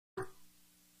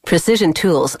Precision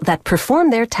tools that perform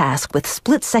their task with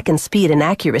split-second speed and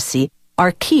accuracy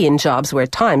are key in jobs where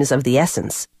time is of the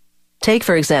essence. Take,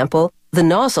 for example, the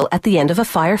nozzle at the end of a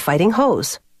firefighting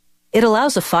hose. It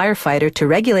allows a firefighter to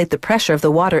regulate the pressure of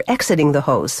the water exiting the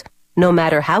hose, no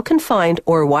matter how confined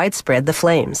or widespread the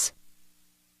flames.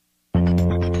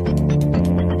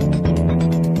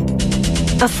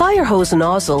 A fire hose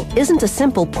nozzle isn't a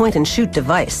simple point-and-shoot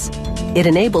device. It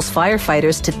enables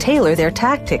firefighters to tailor their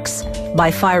tactics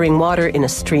by firing water in a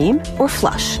stream or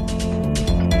flush.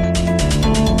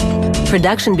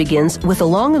 Production begins with a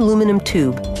long aluminum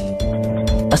tube.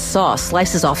 A saw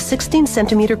slices off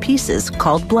 16-centimeter pieces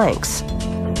called blanks.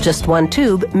 Just one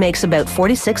tube makes about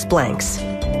 46 blanks.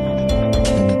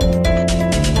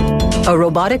 A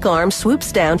robotic arm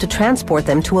swoops down to transport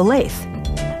them to a lathe.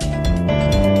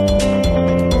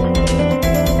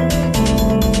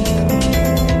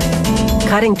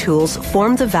 Cutting tools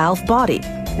form the valve body,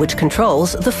 which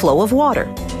controls the flow of water.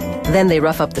 Then they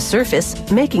rough up the surface,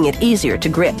 making it easier to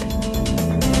grip.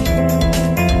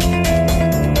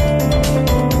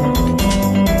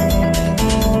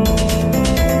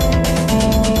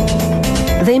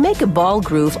 They make a ball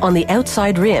groove on the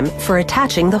outside rim for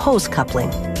attaching the hose coupling.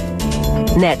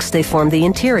 Next, they form the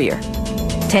interior.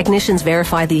 Technicians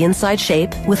verify the inside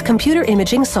shape with computer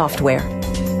imaging software.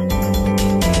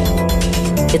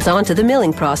 It's on to the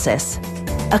milling process.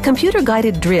 A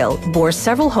computer-guided drill bores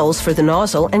several holes for the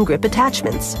nozzle and grip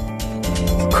attachments.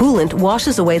 Coolant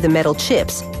washes away the metal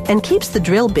chips and keeps the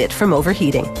drill bit from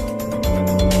overheating.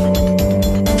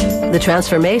 The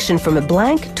transformation from a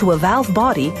blank to a valve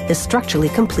body is structurally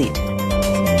complete.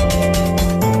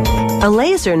 A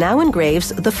laser now engraves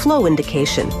the flow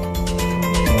indication.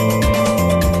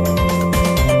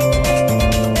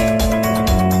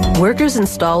 Workers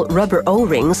install rubber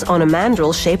O-rings on a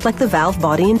mandrel shaped like the valve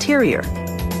body interior.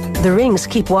 The rings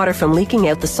keep water from leaking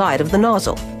out the side of the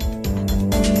nozzle.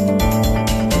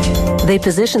 They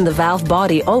position the valve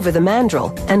body over the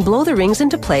mandrel and blow the rings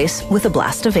into place with a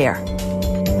blast of air.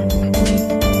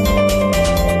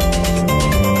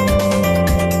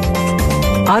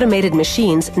 Automated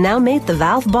machines now mate the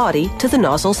valve body to the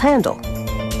nozzle's handle.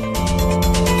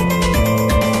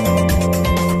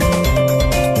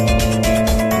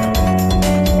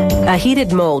 A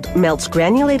heated mold melts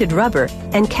granulated rubber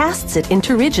and casts it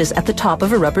into ridges at the top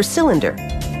of a rubber cylinder.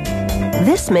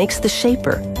 This makes the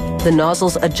shaper, the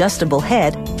nozzle's adjustable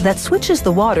head that switches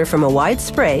the water from a wide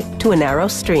spray to a narrow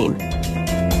stream.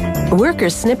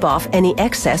 Workers snip off any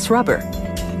excess rubber,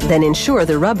 then ensure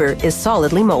the rubber is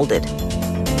solidly molded.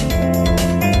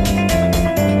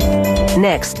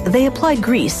 Next, they apply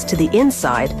grease to the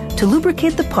inside to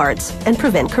lubricate the parts and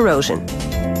prevent corrosion.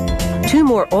 2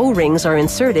 more O-rings are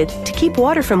inserted to keep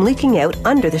water from leaking out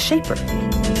under the shaper.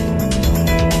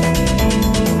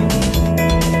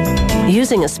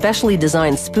 Using a specially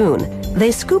designed spoon,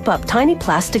 they scoop up tiny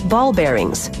plastic ball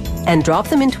bearings and drop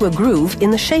them into a groove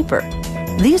in the shaper.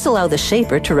 These allow the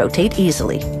shaper to rotate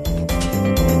easily.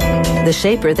 The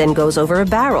shaper then goes over a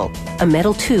barrel, a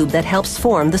metal tube that helps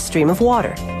form the stream of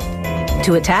water.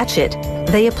 To attach it,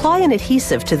 they apply an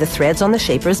adhesive to the threads on the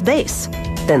shaper's base,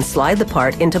 then slide the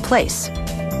part into place.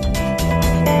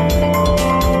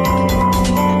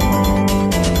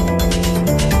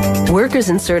 Workers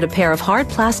insert a pair of hard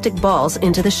plastic balls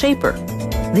into the shaper.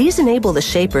 These enable the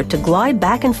shaper to glide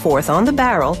back and forth on the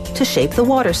barrel to shape the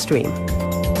water stream.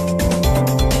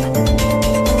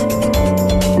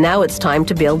 Now it's time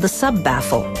to build the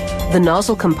sub-baffle, the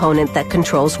nozzle component that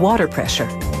controls water pressure.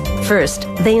 First,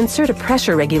 they insert a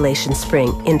pressure regulation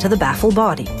spring into the baffle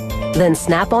body. Then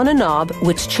snap on a knob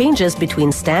which changes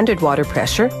between standard water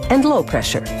pressure and low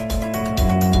pressure.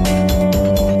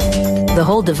 The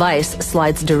whole device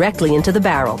slides directly into the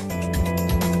barrel.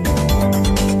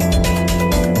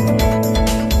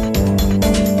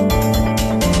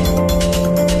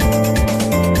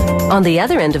 On the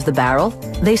other end of the barrel,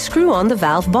 they screw on the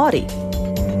valve body.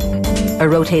 A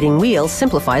rotating wheel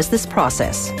simplifies this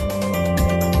process.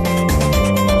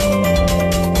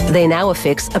 They now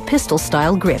affix a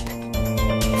pistol-style grip.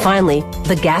 Finally,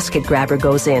 the gasket grabber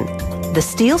goes in. The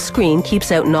steel screen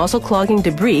keeps out nozzle-clogging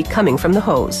debris coming from the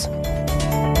hose.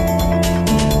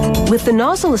 With the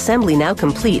nozzle assembly now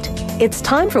complete, it's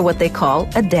time for what they call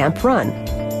a damp run.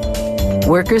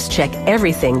 Workers check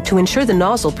everything to ensure the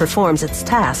nozzle performs its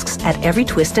tasks at every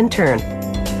twist and turn.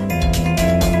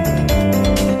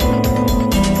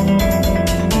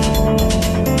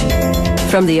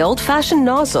 From the old-fashioned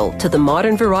nozzle to the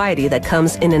modern variety that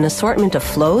comes in an assortment of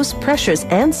flows, pressures,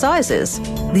 and sizes,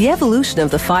 the evolution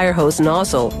of the fire hose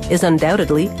nozzle is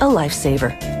undoubtedly a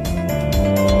lifesaver.